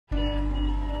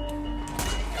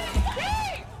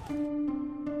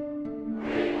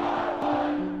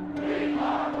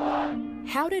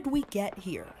how did we get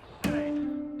here?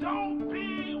 Don't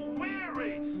be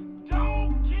weary.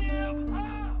 Don't give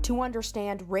up. To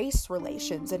understand race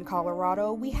relations in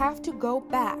Colorado, we have to go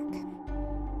back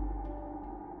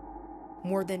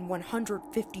more than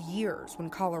 150 years when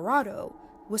Colorado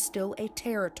was still a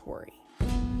territory.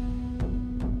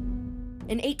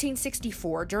 In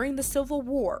 1864, during the Civil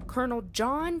War, Colonel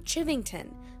John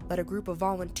Chivington led a group of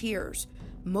volunteers,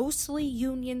 mostly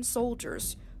Union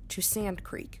soldiers, to Sand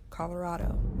Creek,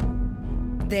 Colorado.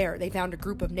 There, they found a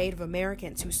group of Native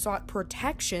Americans who sought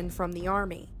protection from the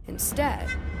Army. Instead,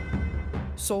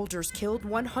 soldiers killed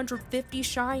 150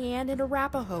 Cheyenne and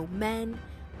Arapaho men,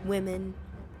 women,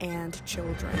 and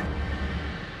children.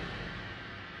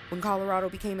 When Colorado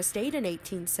became a state in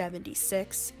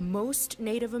 1876, most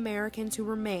Native Americans who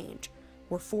remained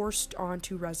were forced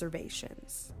onto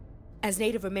reservations. As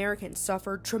Native Americans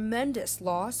suffered tremendous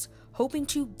loss, hoping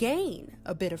to gain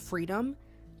a bit of freedom,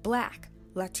 Black,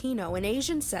 Latino, and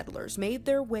Asian settlers made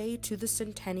their way to the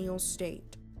Centennial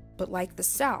State. But like the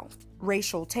South,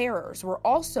 racial terrors were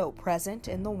also present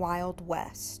in the Wild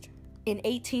West. In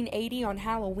 1880, on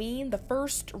Halloween, the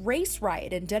first race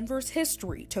riot in Denver's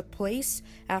history took place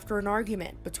after an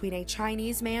argument between a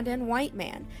Chinese man and white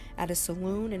man at a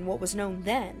saloon in what was known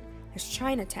then as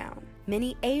Chinatown.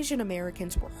 Many Asian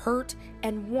Americans were hurt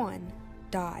and one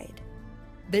died.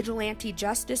 Vigilante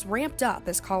justice ramped up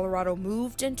as Colorado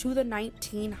moved into the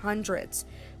 1900s,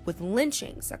 with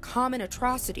lynchings a common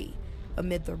atrocity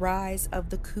amid the rise of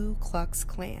the Ku Klux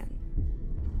Klan.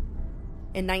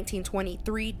 In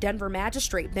 1923, Denver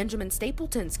magistrate Benjamin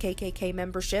Stapleton's KKK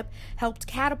membership helped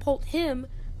catapult him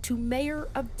to mayor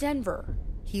of Denver.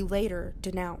 He later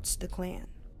denounced the Klan.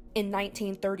 In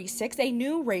 1936, a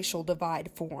new racial divide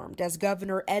formed as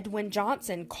Governor Edwin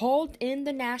Johnson called in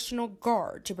the National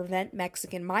Guard to prevent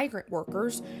Mexican migrant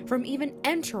workers from even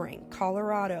entering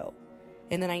Colorado.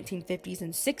 In the 1950s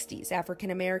and 60s,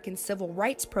 African-American civil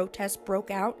rights protests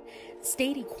broke out,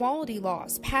 state equality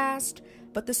laws passed,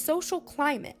 but the social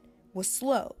climate was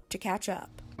slow to catch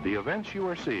up. The events you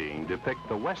are seeing depict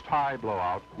the West High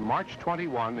blowout, March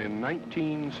 21 in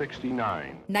 1969.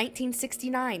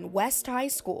 1969, West High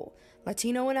School.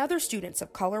 Latino and other students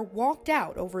of color walked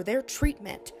out over their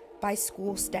treatment by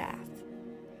school staff.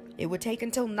 It would take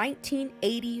until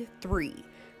 1983,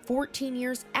 14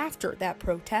 years after that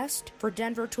protest, for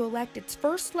Denver to elect its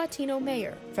first Latino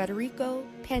mayor, Federico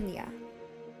Peña.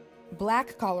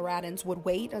 Black Coloradans would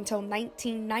wait until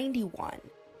 1991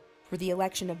 for the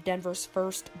election of Denver's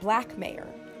first black mayor,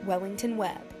 Wellington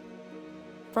Webb.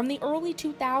 From the early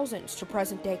 2000s to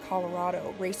present-day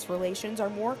Colorado, race relations are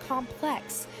more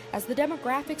complex as the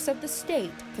demographics of the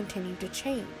state continue to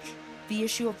change. The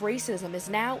issue of racism is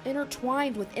now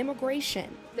intertwined with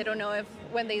immigration. They don't know if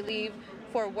when they leave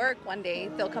for work one day,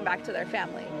 they'll come back to their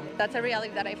family. That's a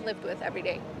reality that I've lived with every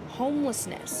day.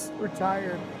 Homelessness. We're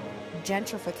tired.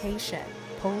 Gentrification.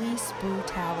 Police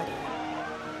brutality.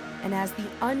 And as the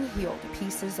unhealed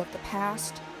pieces of the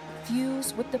past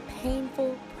fuse with the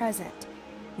painful present,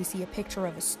 we see a picture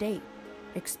of a state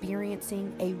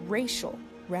experiencing a racial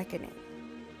reckoning.